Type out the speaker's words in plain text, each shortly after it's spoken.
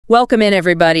Welcome in,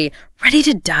 everybody. Ready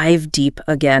to dive deep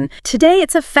again. Today,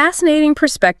 it's a fascinating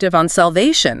perspective on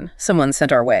salvation someone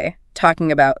sent our way,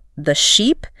 talking about the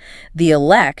sheep, the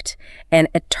elect, and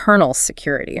eternal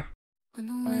security. When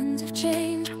the winds of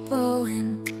change are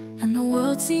blowing and the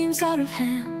world seems out of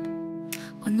hand,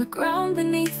 when the ground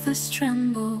beneath us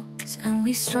trembles and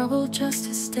we struggle just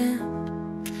to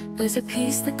stand, there's a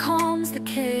peace that calms the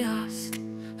chaos,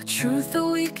 a truth that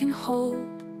we can hold,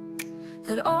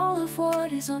 that all of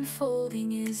what is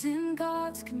unfolding is in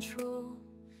God's control.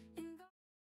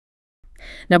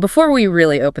 Now, before we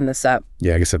really open this up...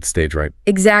 Yeah, I guess set the stage right.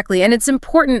 Exactly, and it's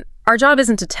important. Our job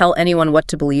isn't to tell anyone what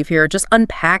to believe here, just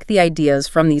unpack the ideas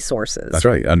from these sources. That's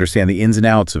right. Understand the ins and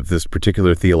outs of this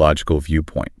particular theological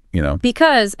viewpoint, you know?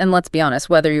 Because, and let's be honest,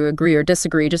 whether you agree or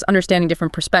disagree, just understanding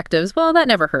different perspectives, well, that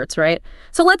never hurts, right?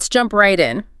 So let's jump right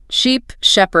in. Sheep,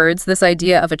 shepherds, this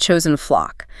idea of a chosen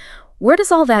flock. Where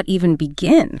does all that even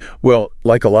begin? Well,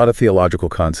 like a lot of theological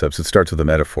concepts, it starts with a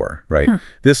metaphor, right?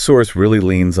 This source really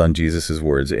leans on Jesus's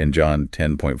words in John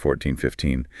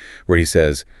 10:14-15, where he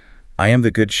says, I am the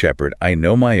good shepherd. I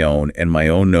know my own, and my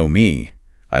own know me.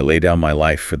 I lay down my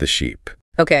life for the sheep.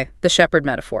 Okay, the shepherd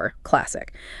metaphor,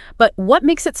 classic. But what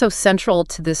makes it so central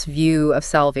to this view of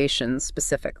salvation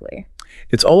specifically?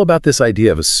 It's all about this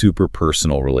idea of a super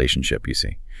personal relationship, you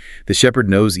see. The shepherd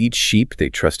knows each sheep.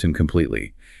 They trust him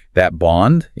completely. That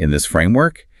bond in this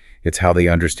framework, it's how they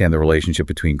understand the relationship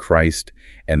between Christ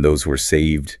and those who are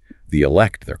saved, the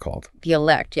elect, they're called. The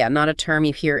elect, yeah, not a term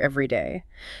you hear every day.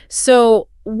 So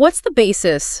what's the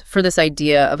basis for this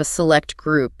idea of a select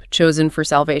group chosen for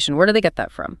salvation? Where do they get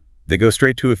that from? They go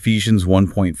straight to Ephesians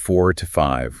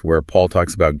 1:4-5, where Paul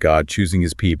talks about God choosing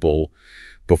his people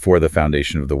before the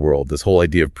foundation of the world. This whole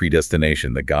idea of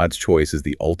predestination, that God's choice is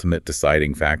the ultimate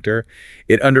deciding factor,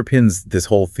 it underpins this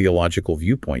whole theological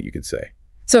viewpoint, you could say.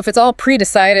 So if it's all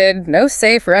pre-decided, no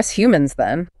say for us humans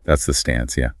then. That's the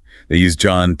stance, yeah. They use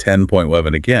John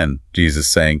 10:11 again, Jesus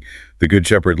saying, the good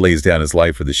shepherd lays down his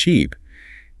life for the sheep.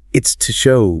 It's to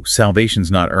show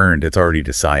salvation's not earned, it's already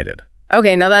decided.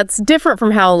 Okay, now that's different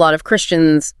from how a lot of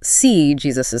Christians see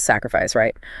Jesus' sacrifice,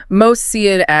 right? Most see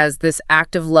it as this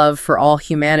act of love for all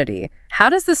humanity. How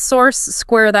does this source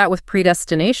square that with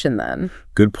predestination then?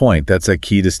 Good point. That's a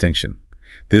key distinction.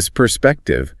 This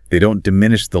perspective, they don't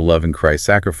diminish the love in Christ's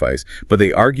sacrifice, but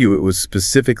they argue it was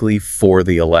specifically for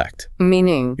the elect.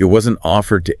 Meaning? It wasn't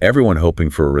offered to everyone hoping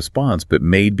for a response, but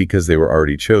made because they were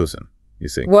already chosen, you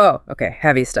see. Whoa, okay,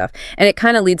 heavy stuff. And it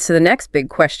kind of leads to the next big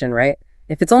question, right?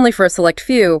 If it's only for a select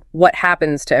few, what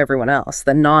happens to everyone else,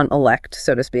 the non-elect,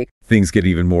 so to speak? Things get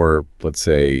even more, let's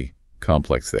say,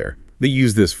 complex there. They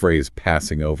use this phrase,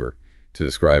 passing over, to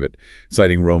describe it,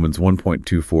 citing Romans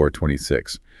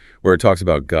 1:24-26, where it talks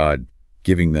about God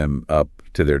giving them up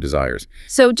to their desires.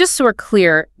 So just so we're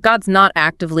clear, God's not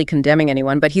actively condemning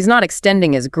anyone, but he's not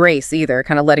extending his grace either,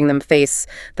 kind of letting them face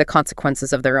the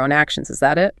consequences of their own actions. Is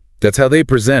that it? That's how they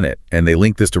present it, and they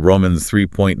link this to Romans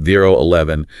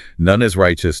 3:11, none is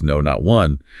righteous, no, not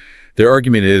one. Their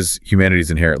argument is humanity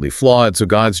is inherently flawed, so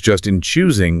God's just in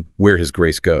choosing where his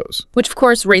grace goes. Which, of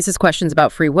course, raises questions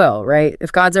about free will, right?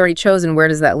 If God's already chosen, where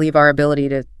does that leave our ability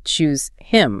to choose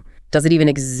him? Does it even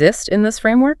exist in this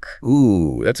framework?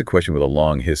 Ooh, that's a question with a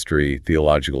long history,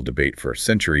 theological debate for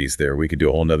centuries there. We could do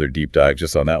a whole nother deep dive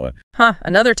just on that one.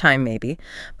 Another time maybe.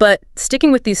 But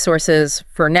sticking with these sources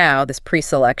for now, this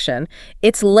pre-selection,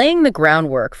 it's laying the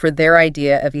groundwork for their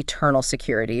idea of eternal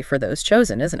security for those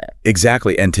chosen, isn't it?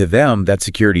 Exactly. And to them, that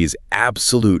security is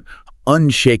absolute,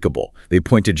 unshakable. They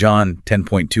point to John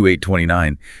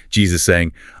 10:28-29, Jesus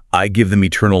saying, I give them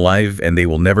eternal life, and they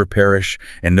will never perish,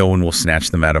 and no one will snatch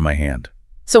them out of my hand.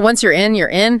 So once you're in, you're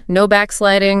in. No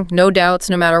backsliding, no doubts,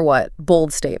 no matter what.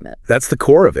 Bold statement. That's the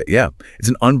core of it, yeah. It's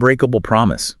an unbreakable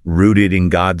promise, rooted in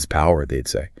God's power, they'd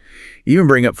say. Even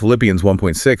bring up Philippians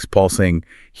 1:6, Paul saying,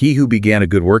 he who began a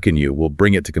good work in you will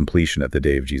bring it to completion at the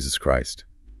day of Jesus Christ.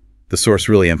 The source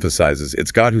really emphasizes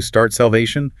it's God who starts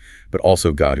salvation, but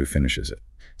also God who finishes it.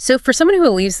 So for someone who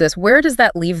believes this, where does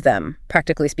that leave them,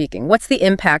 practically speaking? What's the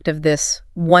impact of this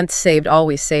once saved,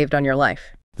 always saved on your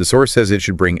life? The source says it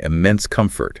should bring immense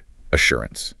comfort,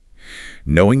 assurance.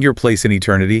 Knowing your place in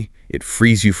eternity, it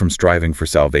frees you from striving for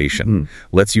salvation,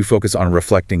 lets you focus on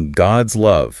reflecting God's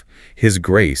love, his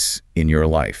grace in your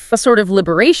life. A sort of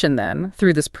liberation then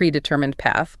through this predetermined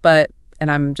path, but and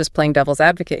I'm just playing devil's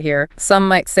advocate here, some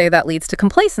might say that leads to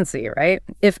complacency, right?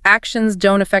 If actions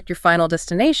don't affect your final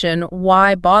destination,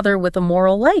 why bother with a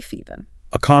moral life even?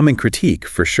 A common critique,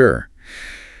 for sure.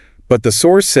 But the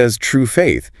source says true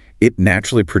faith, it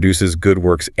naturally produces good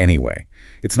works anyway.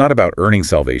 It's not about earning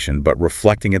salvation, but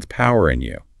reflecting its power in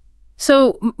you.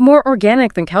 So more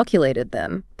organic than calculated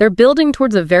then. They're building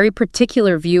towards a very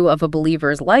particular view of a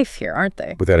believer's life here, aren't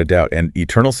they? Without a doubt. And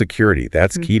eternal security,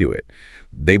 that's key to it.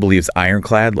 They believe it's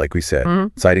ironclad, like we said,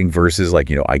 citing verses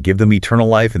like, I give them eternal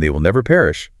life and they will never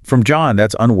perish. From John,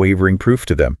 that's unwavering proof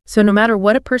to them. So no matter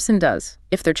what a person does,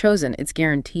 if they're chosen, it's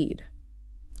guaranteed.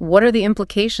 What are the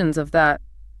implications of that,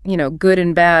 good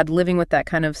and bad, living with that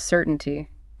kind of certainty?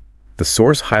 The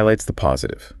source highlights the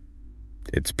positive.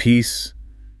 It's peace,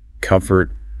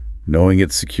 comfort, knowing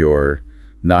it's secure,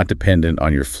 not dependent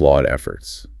on your flawed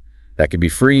efforts. That can be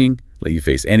freeing, let you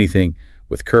face anything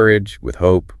with courage, with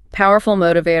hope. Powerful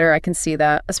motivator, I can see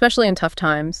that, especially in tough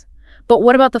times. But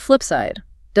what about the flip side?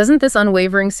 Doesn't this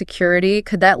unwavering security,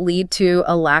 could that lead to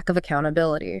a lack of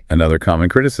accountability? Another common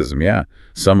criticism, yeah.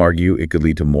 Some argue it could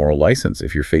lead to moral license.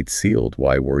 If your fate's sealed,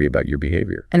 why worry about your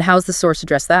behavior? And how's the source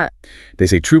address that? They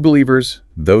say true believers,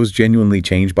 those genuinely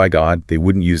changed by God, they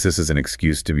wouldn't use this as an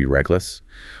excuse to be reckless.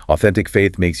 Authentic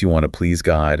faith makes you want to please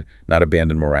God, not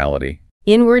abandon morality.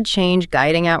 Inward change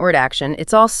guiding outward action,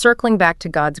 it's all circling back to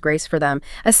God's grace for them,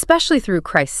 especially through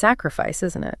Christ's sacrifice,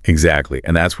 isn't it? Exactly.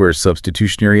 And that's where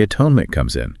substitutionary atonement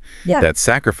comes in. Yeah. That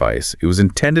sacrifice, it was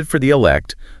intended for the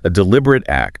elect, a deliberate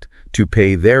act to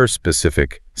pay their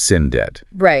specific sin debt.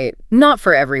 Right. Not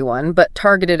for everyone, but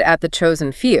targeted at the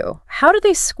chosen few. How do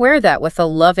they square that with a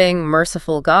loving,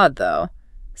 merciful God, though?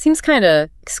 Seems kind of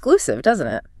exclusive, doesn't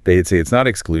it? They'd say it's not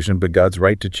exclusion, but God's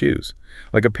right to choose.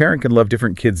 Like a parent can love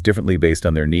different kids differently based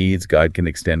on their needs. God can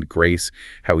extend grace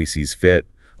how he sees fit,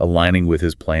 aligning with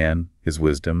his plan, his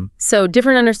wisdom. So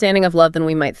different understanding of love than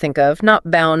we might think of, not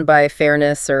bound by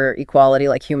fairness or equality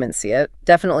like humans see it.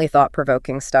 Definitely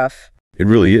thought-provoking stuff. It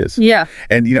really is. Yeah.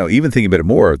 And, even thinking about it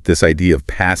more, this idea of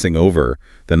passing over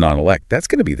the non-elect, that's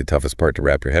going to be the toughest part to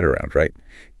wrap your head around, right?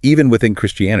 Even within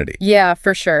Christianity. Yeah,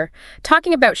 for sure.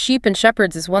 Talking about sheep and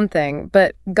shepherds is one thing,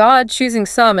 but God choosing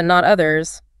some and not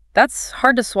others, that's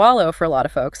hard to swallow for a lot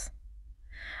of folks.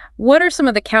 What are some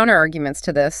of the counter-arguments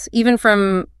to this, even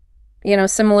from,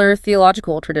 similar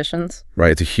theological traditions?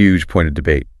 Right, it's a huge point of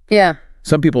debate. Yeah.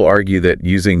 Some people argue that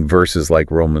using verses like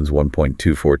Romans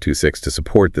 1.2426 to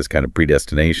support this kind of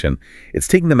predestination, it's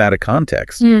taking them out of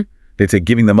context. They'd say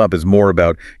giving them up is more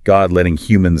about God letting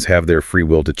humans have their free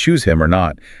will to choose him or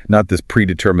not this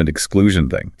predetermined exclusion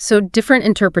thing. So different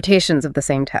interpretations of the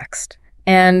same text.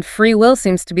 And free will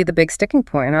seems to be the big sticking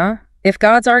point, huh? If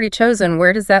God's already chosen,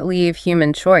 where does that leave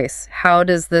human choice? How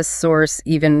does this source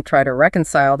even try to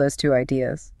reconcile those two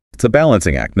ideas? It's a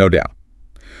balancing act, no doubt.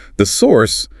 The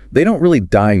source, they don't really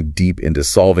dive deep into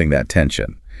solving that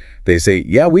tension. They say,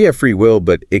 yeah, we have free will,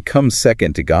 but it comes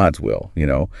second to God's will,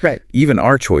 Right. Even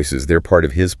our choices, they're part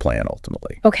of his plan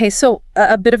ultimately. Okay, so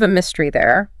a bit of a mystery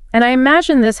there. And I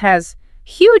imagine this has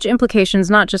huge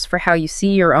implications not just for how you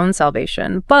see your own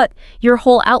salvation, but your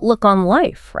whole outlook on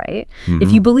life, right?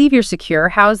 If you believe you're secure,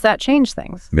 how does that change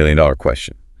things? $1 million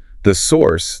question. The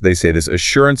source, they say, this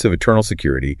assurance of eternal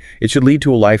security, it should lead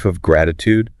to a life of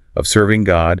gratitude, of serving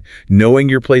God, knowing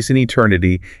your place in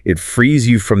eternity. It frees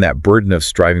you from that burden of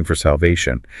striving for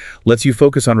salvation, lets you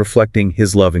focus on reflecting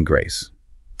his love and grace.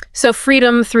 So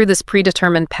freedom through this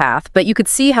predetermined path, but you could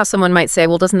see how someone might say,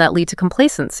 well, doesn't that lead to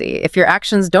complacency? If your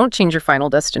actions don't change your final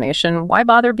destination, why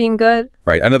bother being good?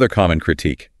 Right, another common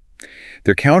critique.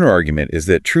 Their counterargument is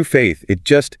that true faith, it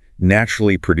just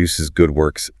naturally produces good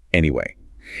works anyway.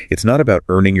 It's not about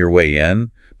earning your way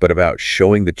in, but about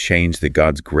showing the change that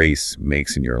God's grace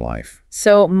makes in your life.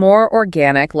 So more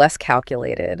organic, less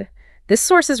calculated. This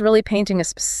source is really painting a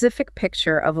specific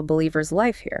picture of a believer's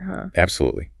life here, huh?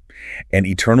 Absolutely. And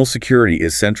eternal security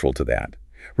is central to that.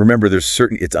 Remember,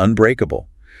 it's unbreakable.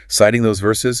 Citing those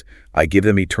verses, I give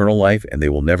them eternal life and they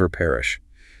will never perish.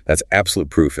 That's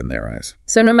absolute proof in their eyes.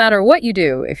 So no matter what you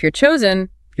do, if you're chosen,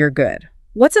 you're good.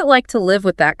 What's it like to live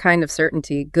with that kind of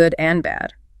certainty, good and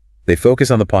bad? They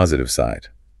focus on the positive side.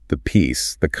 The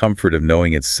peace, the comfort of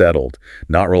knowing it's settled,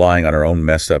 not relying on our own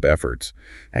messed up efforts.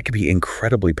 That can be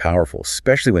incredibly powerful,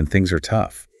 especially when things are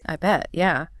tough. I bet,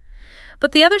 yeah.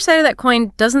 But the other side of that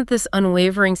coin, doesn't this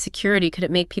unwavering security, could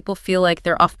it make people feel like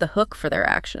they're off the hook for their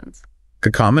actions? A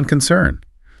common concern.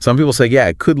 Some people say, yeah,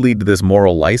 it could lead to this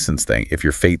moral license thing. If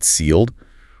your fate's sealed,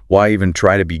 why even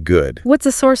try to be good? What's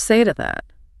the source say to that?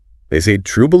 They say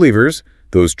true believers,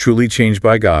 those truly changed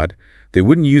by God, they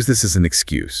wouldn't use this as an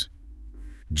excuse.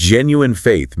 Genuine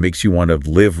faith makes you want to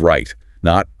live right,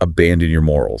 not abandon your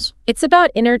morals. It's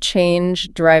about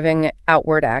interchange driving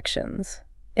outward actions.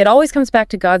 It always comes back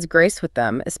to God's grace with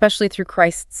them, especially through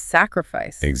Christ's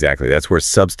sacrifice. Exactly. That's where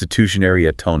substitutionary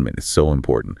atonement is so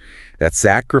important. That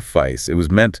sacrifice, it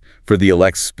was meant for the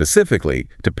elect specifically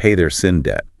to pay their sin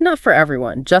debt. Not for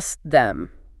everyone, just them.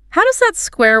 How does that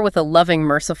square with a loving,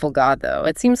 merciful God, though?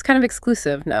 It seems kind of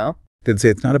exclusive, no? They'd say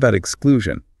it's not about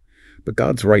exclusion, but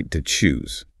God's right to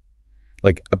choose.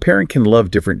 Like, a parent can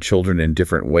love different children in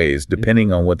different ways,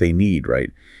 depending on what they need, right?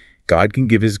 God can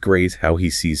give his grace how he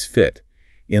sees fit,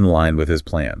 in line with his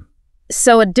plan.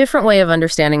 So a different way of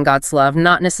understanding God's love,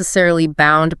 not necessarily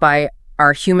bound by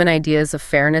our human ideas of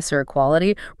fairness or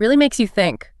equality, really makes you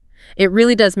think. It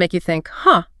really does make you think,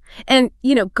 huh? And,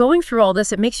 going through all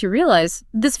this, it makes you realize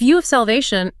this view of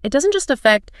salvation, it doesn't just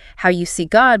affect how you see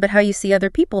God, but how you see other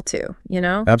people too,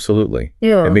 Absolutely.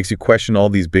 Yeah. It makes you question all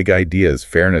these big ideas,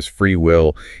 fairness, free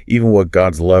will, even what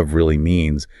God's love really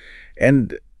means.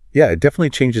 And yeah, it definitely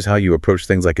changes how you approach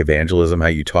things like evangelism, how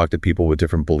you talk to people with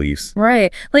different beliefs.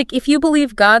 Right. Like, if you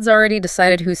believe God's already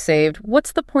decided who's saved,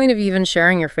 what's the point of even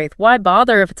sharing your faith? Why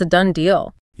bother if it's a done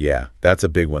deal? Yeah, that's a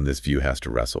big one this view has to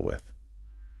wrestle with.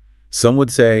 Some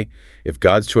would say, if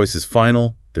God's choice is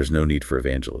final, there's no need for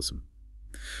evangelism.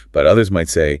 But others might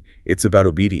say, it's about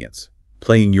obedience,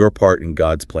 playing your part in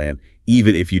God's plan,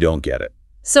 even if you don't get it.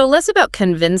 So less about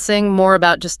convincing, more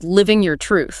about just living your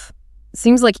truth.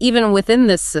 Seems like even within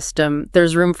this system,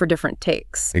 there's room for different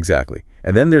takes. Exactly.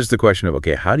 And then there's the question of,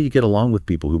 okay, how do you get along with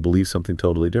people who believe something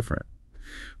totally different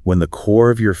when the core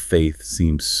of your faith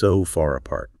seems so far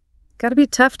apart? Gotta be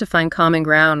tough to find common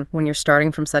ground when you're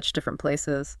starting from such different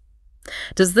places.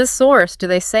 Does this source, do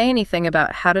they say anything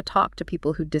about how to talk to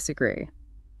people who disagree?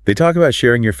 They talk about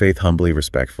sharing your faith humbly,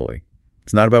 respectfully.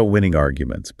 It's not about winning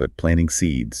arguments, but planting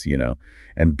seeds,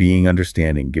 and being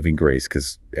understanding, giving grace,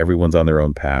 because everyone's on their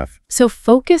own path. So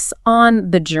focus on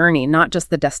the journey, not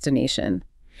just the destination.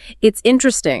 It's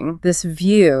interesting, this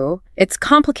view. It's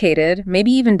complicated,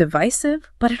 maybe even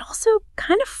divisive, but it also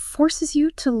kind of forces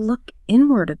you to look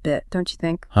inward a bit, don't you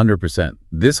think? 100%.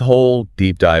 This whole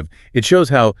deep dive, it shows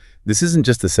how this isn't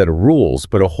just a set of rules,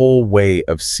 but a whole way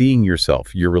of seeing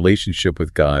yourself, your relationship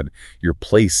with God, your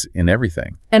place in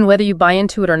everything. And whether you buy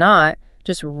into it or not,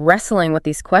 just wrestling with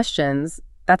these questions,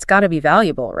 that's got to be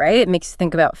valuable, right? It makes you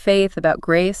think about faith, about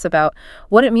grace, about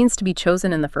what it means to be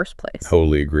chosen in the first place.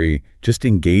 Totally agree. Just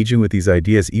engaging with these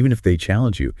ideas, even if they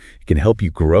challenge you, it can help you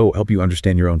grow, help you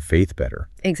understand your own faith better.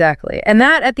 Exactly. And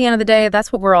that, at the end of the day,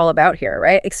 that's what we're all about here,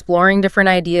 right? Exploring different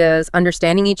ideas,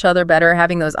 understanding each other better,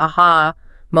 having those aha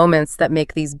moments that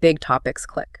make these big topics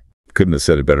click. Couldn't have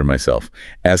said it better myself.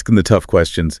 Asking the tough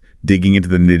questions, digging into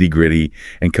the nitty-gritty,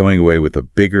 and coming away with a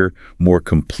bigger, more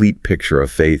complete picture of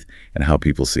faith and how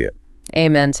people see it.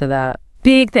 Amen to that.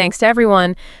 Big thanks to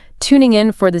everyone tuning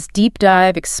in for this deep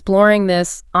dive, exploring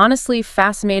this honestly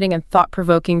fascinating and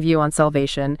thought-provoking view on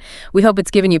salvation. We hope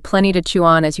it's given you plenty to chew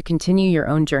on as you continue your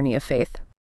own journey of faith.